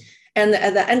 And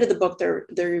at the end of the book,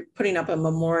 they're putting up a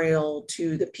memorial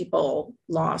to the people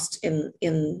lost in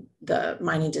the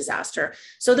mining disaster.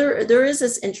 So there is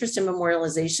this interest in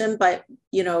memorialization, but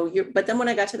but then when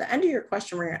I got to the end of your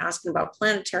question, where you're asking about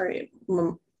planetary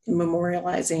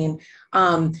memorializing,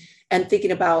 and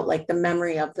thinking about like the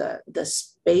memory of the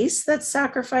space that's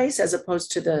sacrificed as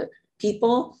opposed to the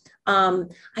people,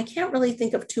 I can't really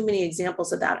think of too many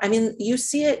examples of that. I mean, you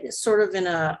see it sort of in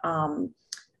a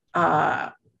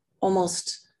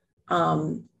almost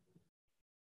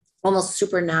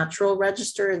supernatural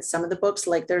register in some of the books.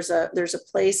 Like there's a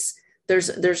place,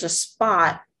 there's a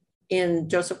spot in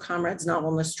Joseph Conrad's novel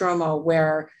Nostromo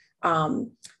where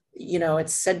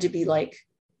it's said to be like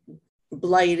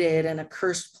blighted and a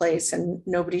cursed place and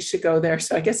nobody should go there.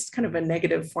 So I guess it's kind of a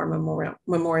negative form of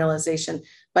memorialization,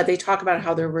 but they talk about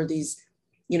how there were these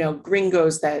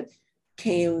gringos that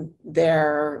came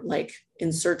there like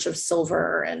in search of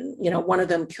silver, and one of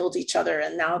them killed each other,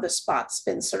 and now the spot's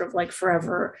been sort of like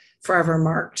forever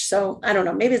marked. So I don't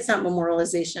know, maybe it's not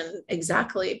memorialization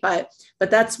exactly, but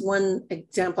that's one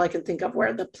example I can think of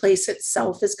where the place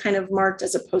itself is kind of marked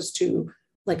as opposed to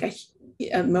like a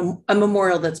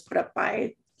memorial that's put up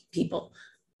by people.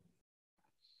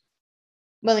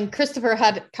 Well, and Christopher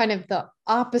had kind of the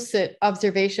opposite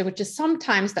observation, which is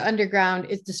sometimes the underground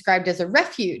is described as a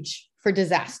refuge for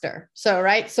disaster. So,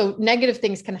 right. So negative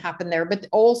things can happen there, but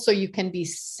also you can be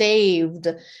saved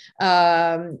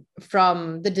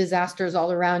from the disasters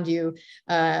all around you.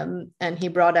 And he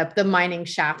brought up the mining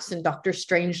shafts in Dr.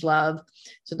 Strangelove.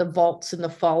 So the vaults in the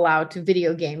Fallout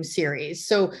video game series.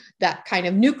 So that kind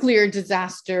of nuclear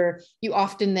disaster, you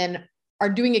often then are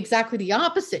doing exactly the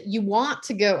opposite. You want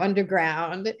to go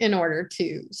underground in order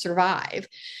to survive,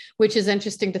 which is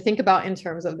interesting to think about in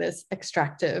terms of this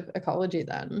extractive ecology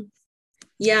then.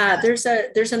 Yeah, there's a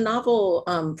novel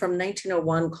from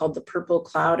 1901 called The Purple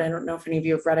Cloud. I don't know if any of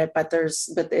you have read it, but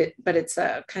it's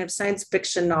a kind of science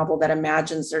fiction novel that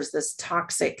imagines there's this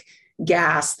toxic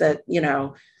gas that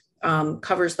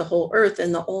covers the whole earth,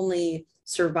 and the only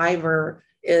survivor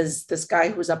is this guy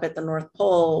who was up at the North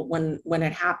Pole when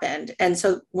it happened. And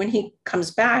so when he comes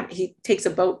back, he takes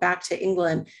a boat back to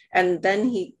England, and then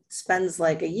he spends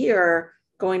like a year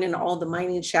going in all the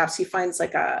mining shafts. He finds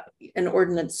like an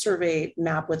ordnance survey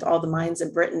map with all the mines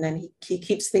in Britain. And he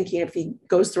keeps thinking if he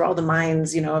goes through all the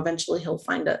mines, eventually he'll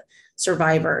find a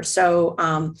survivor. So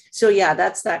yeah,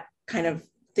 that's that kind of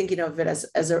thinking of it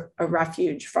as a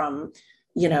refuge from,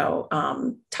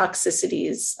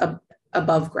 toxicities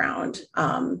above ground.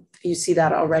 You see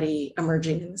that already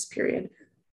emerging in this period.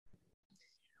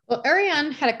 Well,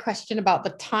 Ariane had a question about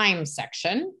the time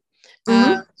section.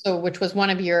 Mm-hmm. Which was one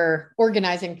of your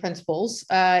organizing principles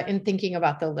in thinking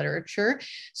about the literature.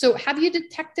 So have you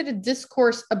detected a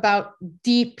discourse about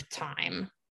deep time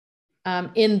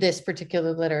in this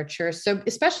particular literature? So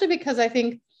especially because I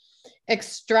think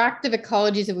extractive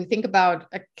ecologies, if we think about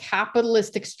a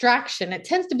capitalist extraction, it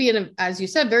tends to be in as you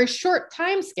said, very short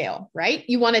time scale, right?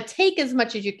 You want to take as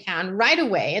much as you can right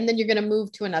away, and then you're going to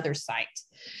move to another site.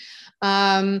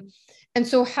 And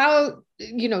so how,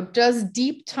 does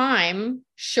deep time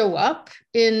show up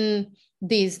in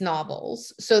these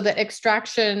novels so that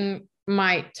Extraction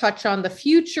might touch on the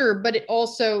future, but it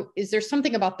also, is there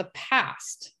something about the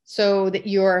past so that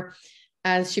you're,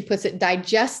 as she puts it,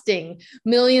 digesting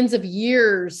millions of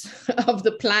years of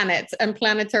the planet and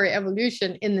planetary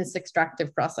evolution in this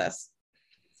extractive process?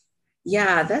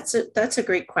 Yeah, that's a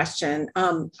great question.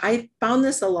 I found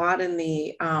this a lot in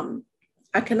the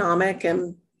economic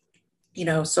and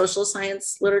social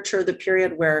science literature of the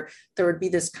period, where there would be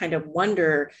this kind of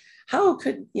wonder, how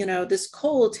could this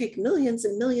coal take millions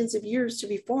and millions of years to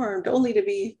be formed, only to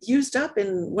be used up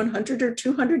in 100 or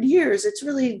 200 years? It's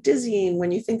really dizzying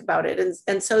when you think about it.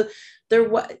 And so there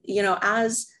was,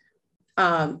 as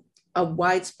a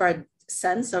widespread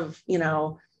sense of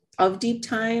deep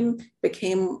time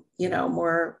became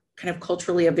more kind of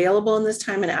culturally available in this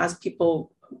time, and as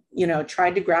people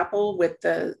tried to grapple with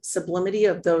the sublimity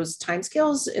of those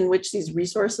timescales in which these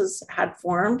resources had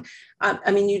formed.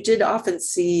 You did often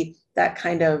see that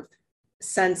kind of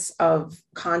sense of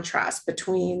contrast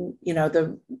between,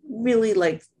 the really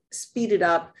like speeded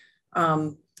up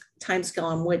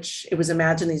timescale in which it was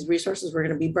imagined these resources were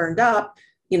going to be burned up,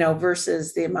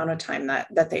 versus the amount of time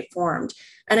that they formed.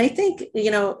 And I think,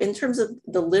 in terms of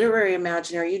the literary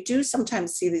imaginary, you do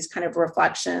sometimes see these kind of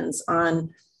reflections on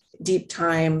deep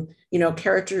time,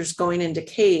 characters going into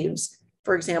caves.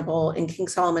 For example, in King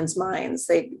Solomon's Mines,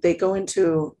 they go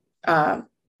into a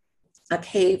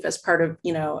cave as part of,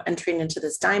 entering into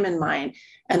this diamond mine.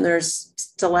 And there's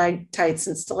stalactites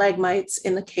and stalagmites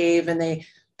in the cave. And they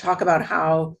talk about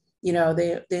how,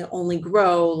 they only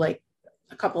grow like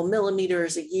a couple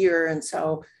millimeters a year. And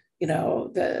so,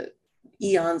 the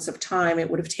eons of time it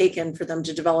would have taken for them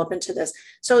to develop into this.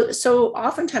 So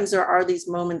oftentimes there are these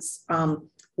moments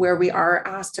where we are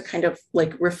asked to kind of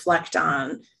like reflect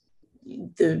on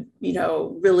the,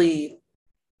 really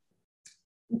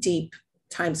deep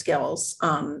timescales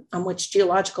on which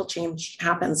geological change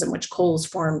happens and which coal is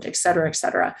formed, et cetera, et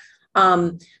cetera.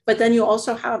 But then you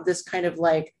also have this kind of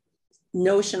like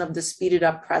notion of the speeded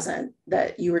up present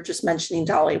that you were just mentioning,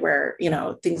 Dolly, where,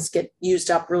 things get used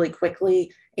up really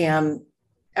quickly and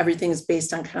everything is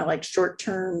based on kind of like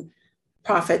short-term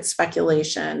profit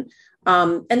speculation.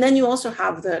 And then you also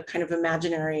have the kind of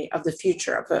imaginary of the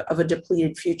future, of a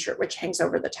depleted future, which hangs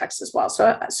over the text as well.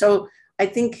 So I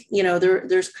think,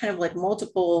 there's kind of like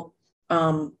multiple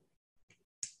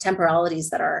temporalities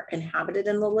that are inhabited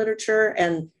in the literature,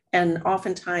 and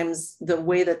oftentimes the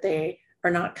way that they are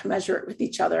not commensurate with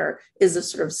each other is a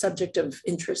sort of subject of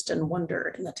interest and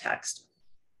wonder in the text.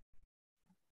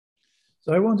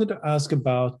 So I wanted to ask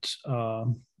about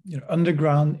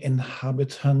underground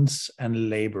inhabitants and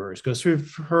laborers, because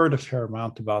we've heard a fair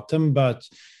amount about them, but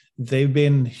they've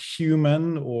been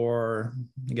human, or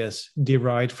I guess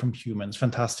derived from humans,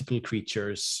 fantastical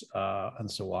creatures, and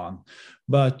so on.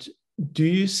 But do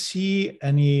you see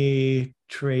any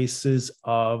traces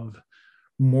of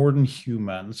more than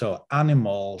human, so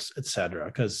animals, etc.?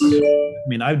 Because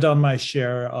I've done my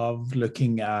share of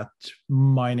looking at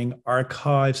mining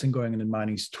archives and going on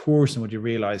mining tours, and what you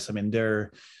realize,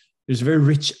 there's very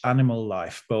rich animal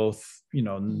life, both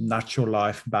natural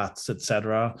life, bats,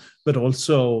 etc., but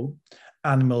also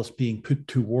animals being put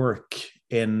to work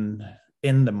in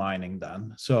the mining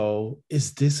then. So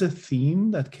is this a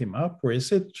theme that came up, or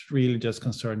is it really just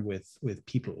concerned with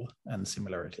people and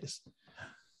similarities?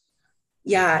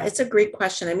 Yeah, it's a great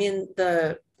question.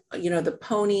 The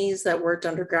ponies that worked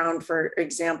underground, for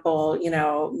example,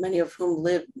 many of whom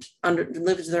lived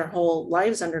their whole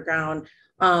lives underground.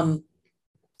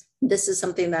 This is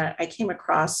something that I came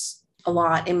across a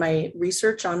lot in my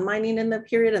research on mining in the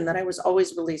period, and that I was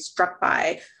always really struck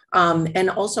by. And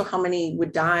also how many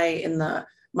would die in the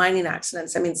mining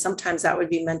accidents. Sometimes that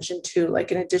would be mentioned too,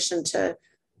 like in addition to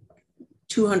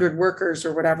 200 workers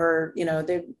or whatever,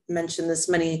 they mentioned this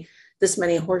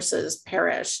many horses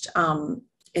perished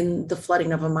in the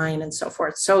flooding of a mine and so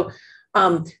forth. So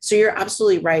you're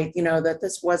absolutely right, that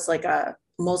this was like a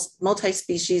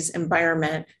multi-species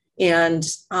environment, and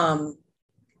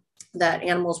that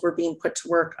animals were being put to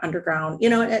work underground,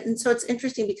 and so it's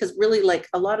interesting because really like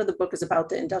a lot of the book is about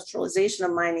the industrialization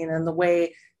of mining and the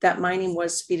way that mining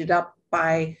was speeded up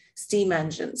by steam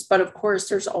engines. But of course,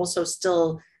 there's also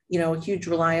still huge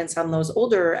reliance on those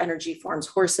older energy forms,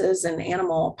 horses and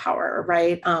animal power,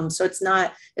 right? So it's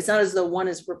not as though one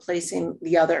is replacing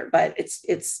the other, but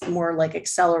it's more like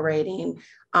accelerating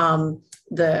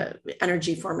the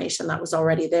energy formation that was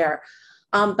already there.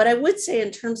 But I would say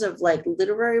in terms of like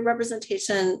literary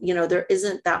representation, you know, there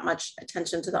isn't that much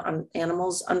attention to the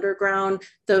animals underground.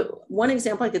 The one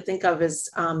example I could think of is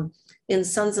in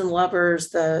Sons and Lovers,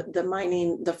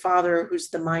 the father who's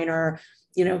the miner,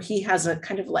 you know, he has a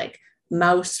kind of like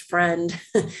mouse friend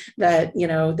that, you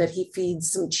know, that he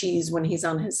feeds some cheese when he's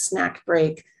on his snack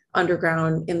break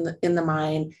underground in the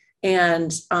mine.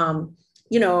 And,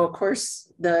 you know, of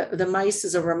course, the mice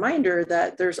is a reminder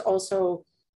that there's also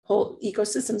whole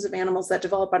ecosystems of animals that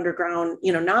develop underground,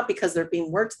 you know, not because they're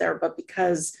being worked there, but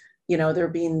because, you know, they're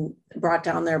being brought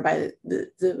down there by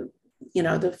the you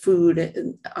know, the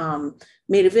food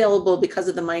made available because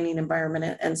of the mining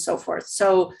environment and so forth.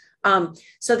 So,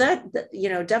 so that, you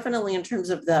know, definitely in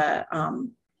terms of the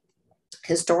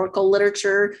historical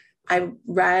literature I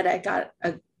read, I got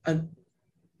a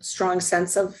strong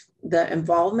sense of the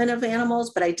involvement of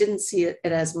animals, but I didn't see it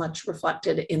as much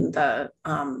reflected in the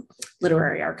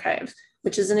literary archive,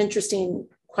 which is an interesting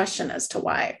question as to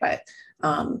why, but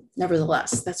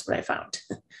nevertheless, that's what I found.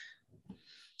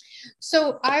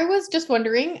 So I was just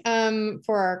wondering,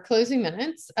 for our closing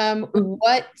minutes,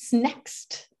 what's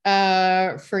next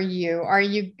for you? Are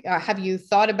you have you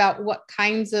thought about what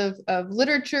kinds of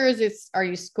literature are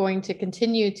you going to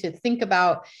continue to think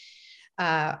about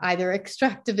either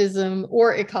extractivism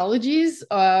or ecologies,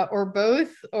 or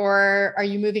both, or are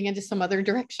you moving into some other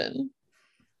direction?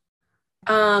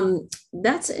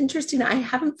 That's interesting. I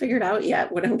haven't figured out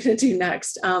yet what I'm going to do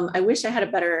next. I wish I had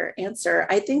a better answer.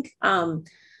 I think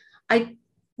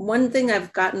one thing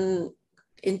I've gotten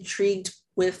intrigued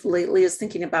with lately is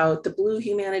thinking about the blue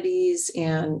humanities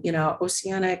and, you know,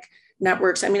 oceanic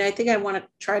networks. I mean, I think I want to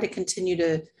try to continue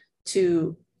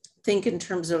to think in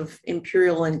terms of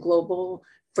imperial and global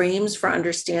frames for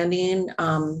understanding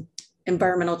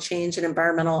environmental change and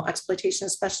environmental exploitation,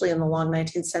 especially in the long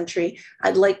 19th century.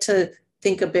 I'd like to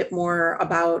think a bit more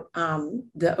about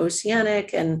the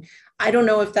oceanic, and I don't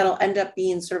know if that'll end up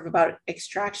being sort of about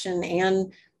extraction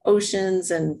and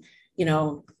oceans and, you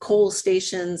know, coal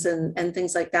stations and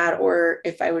things like that, or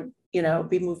if I would, you know,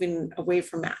 be moving away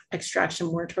from extraction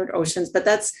more toward oceans. But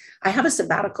I have a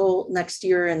sabbatical next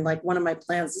year, and like one of my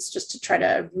plans is just to try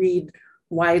to read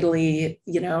widely,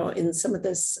 you know, in some of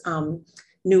this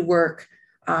new work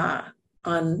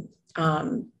on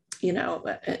you know,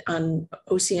 on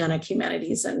oceanic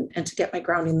humanities and to get my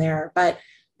grounding there. But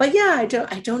yeah,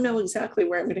 I don't know exactly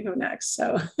where I'm going to go next.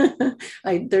 So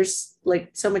there's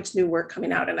like so much new work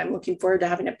coming out, and I'm looking forward to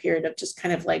having a period of just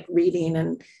kind of like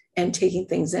reading and taking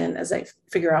things in as I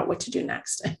figure out what to do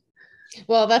next.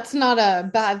 Well, that's not a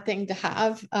bad thing to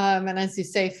have. And as you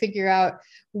say, figure out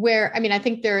where, I mean, I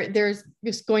think there's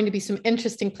going to be some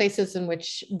interesting places in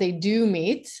which they do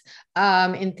meet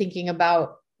in thinking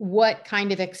about what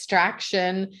kind of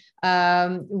extraction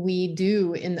we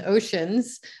do in the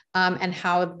oceans, and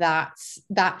how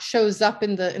that shows up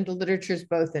in the literatures,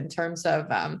 both in terms of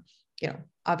you know,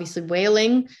 obviously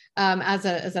whaling as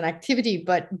an activity,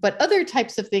 but other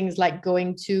types of things like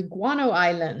going to guano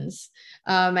islands,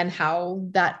 and how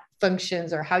that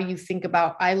functions, or how you think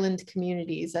about island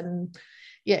communities, and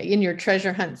yeah, in your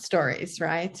treasure hunt stories,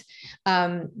 right?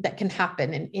 That can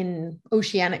happen in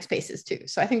oceanic spaces too.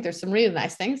 So I think there's some really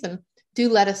nice things, and do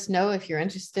let us know if you're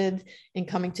interested in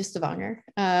coming to Stavanger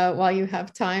while you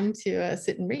have time to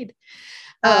sit and read.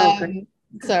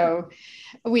 So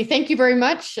we thank you very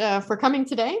much for coming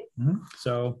today. Mm-hmm.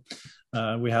 So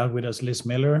we have with us Liz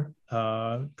Miller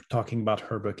talking about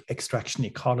her book, Extraction,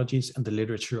 Ecologies, and the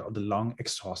Literature of the Long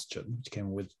Exhaustion, which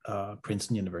came with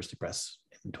Princeton University Press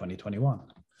in 2021.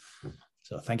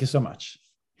 So thank you so much.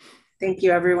 Thank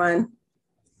you, everyone.